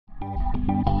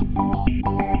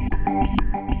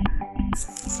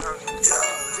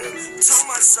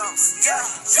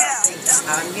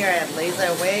I'm here at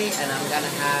LaserAware and I'm gonna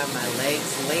have my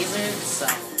legs lasered, so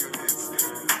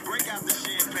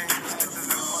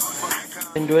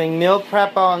been doing meal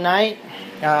prep all night.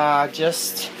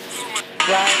 Just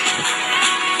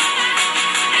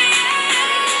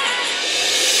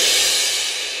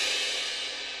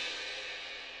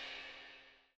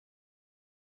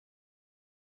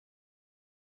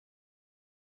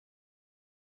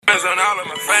on all of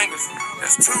my fingers,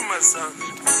 that's too much sauce.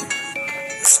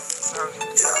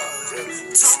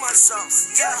 Too much sauce.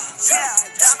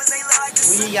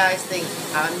 What do you guys think?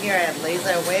 I'm here at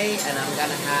LaserAware and I'm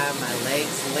gonna have my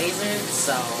legs lasered,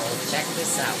 so check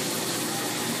this out.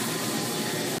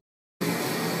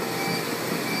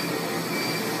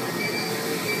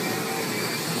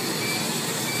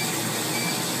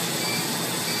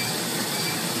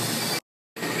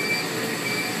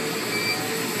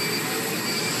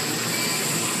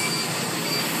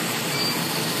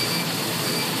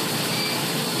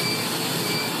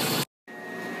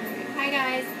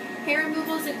 Hair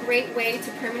removal is a great way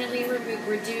to permanently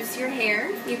reduce your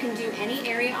hair. You can do any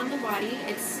area on the body.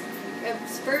 It's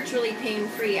virtually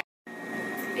pain-free.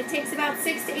 It takes about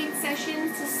 6 to 8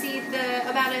 sessions to see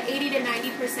about an 80 to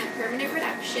 90% permanent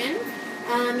reduction.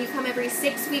 You come every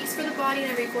 6 weeks for the body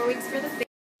and every 4 weeks for the face.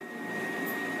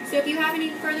 So if you have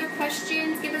any further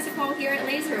questions, give us a call here at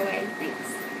LaserAware.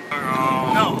 Thanks.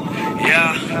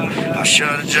 Yeah, I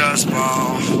should've just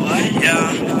bought.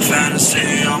 Yeah,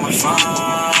 fantasy on my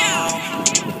phone.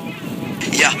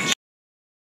 Yeah.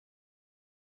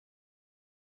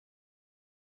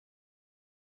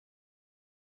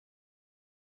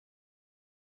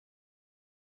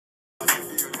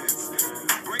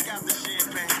 Break out the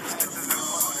champagne.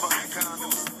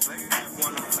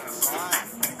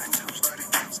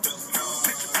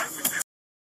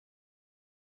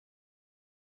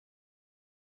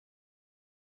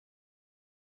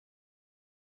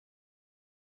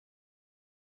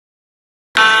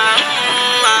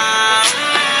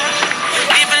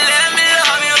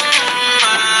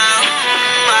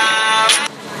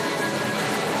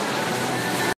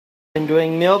 Been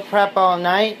doing meal prep all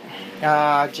night.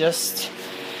 Just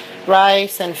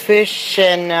rice and fish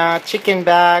and chicken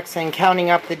backs and counting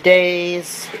up the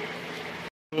days.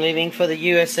 I'm leaving for the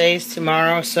USA's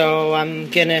tomorrow, so I'm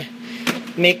gonna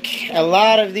make a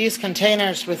lot of these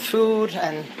containers with food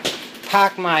and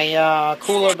pack my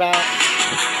cooler back.